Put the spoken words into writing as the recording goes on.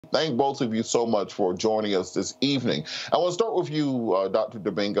Thank both of you so much for joining us this evening. I want to start with you, Dr.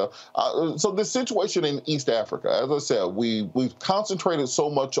 Dibinga. So the situation in East Africa, as I said, we've concentrated so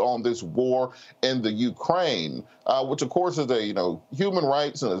much on this war in the Ukraine, which of course is a human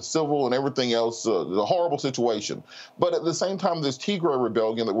rights and a civil and everything else, a horrible situation. But at the same time, this Tigray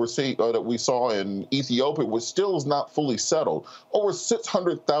rebellion that we saw in Ethiopia, which still is not fully settled. Over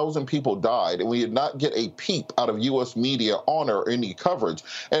 600,000 people died, and we did not get a peep out of U.S. media on or any coverage.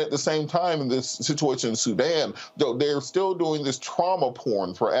 And at the same time, in this situation in Sudan, they're still doing this trauma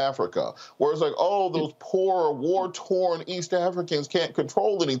porn for Africa, where it's like, oh, those poor war-torn East Africans can't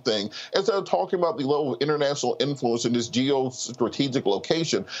control anything, instead of talking about the level of international influence in this geostrategic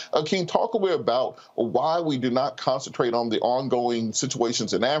location. Can you talk a bit about why we do not concentrate on the ongoing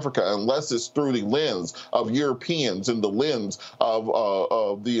situations in Africa unless it's through the lens of Europeans and the lens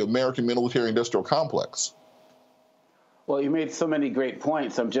of the American military-industrial complex? Well, you made so many great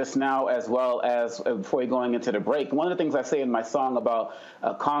points. Just now, as well as before going into the break, one of the things I say in my song about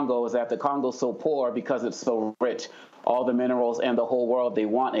Congo is that the Congo's so poor because it's so rich. All the minerals and the whole world, they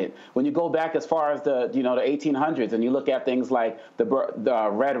want it. When you go back as far as the 1800s, and you look at things like the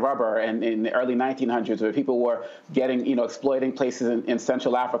red rubber and in the early 1900s, where people were getting, exploiting places in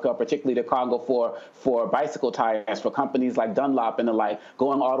Central Africa, particularly the Congo, for bicycle tires, for companies like Dunlop and the like,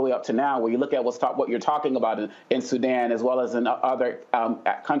 going all the way up to now, where you look at what you're talking about in Sudan, as well as in other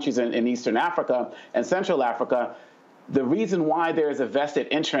countries in Eastern Africa and Central Africa. The reason why there is a vested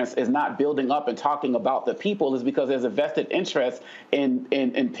interest is not building up and talking about the people is because there's a vested interest in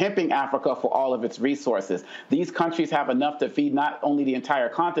pimping Africa for all of its resources. These countries have enough to feed not only the entire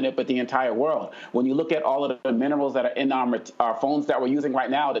continent, but the entire world. When you look at all of the minerals that are in our phones that we're using right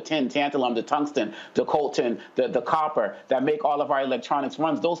now, the tin, tantalum, the tungsten, the coltan, the copper, that make all of our electronics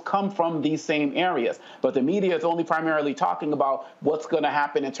runs, those come from these same areas. But the media is only primarily talking about what's going to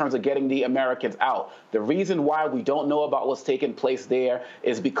happen in terms of getting the Americans out. The reason why we don't know about what's taking place there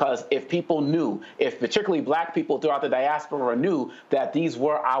is because if people knew, if particularly black people throughout the diaspora knew that these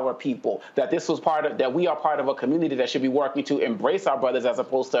were our people, that this was that we are part of a community that should be working to embrace our brothers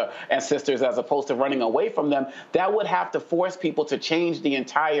and sisters as opposed to running away from them, that would have to force people to change the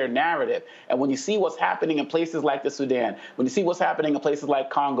entire narrative. And when you see what's happening in places like the Sudan, when you see what's happening in places like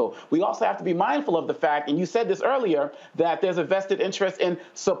Congo, we also have to be mindful of the fact, and you said this earlier, that there's a vested interest in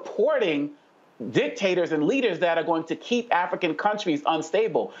supporting dictators and leaders that are going to keep African countries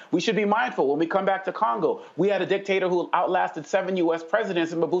unstable. We should be mindful. When we come back to Congo, we had a dictator who outlasted 7 U.S.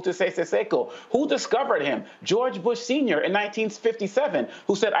 presidents in Mobutu Sese Seko. Who discovered him? George Bush Sr. in 1957,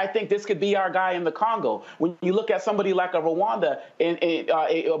 who said, I think this could be our guy in the Congo. When you look at somebody like a Rwanda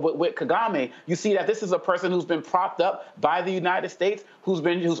with Kagame, you see that this is a person who's been propped up by the United States, whose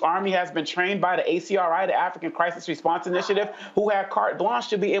army has been trained by the ACRI, the African Crisis Response Initiative, who had carte blanche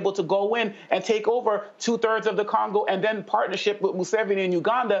to be able to go in and take over 2/3 of the Congo, and then partnership with Museveni in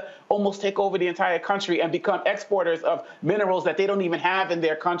Uganda, almost take over the entire country and become exporters of minerals that they don't even have in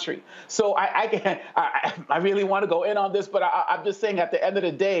their country. So I really want to go in on this, but I'm just saying at the end of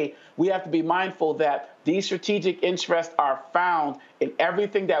the day, we have to be mindful that these strategic interests are found in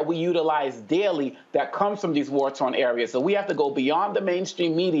everything that we utilize daily that comes from these war-torn areas. So we have to go beyond the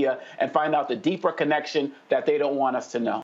mainstream media and find out the deeper connection that they don't want us to know.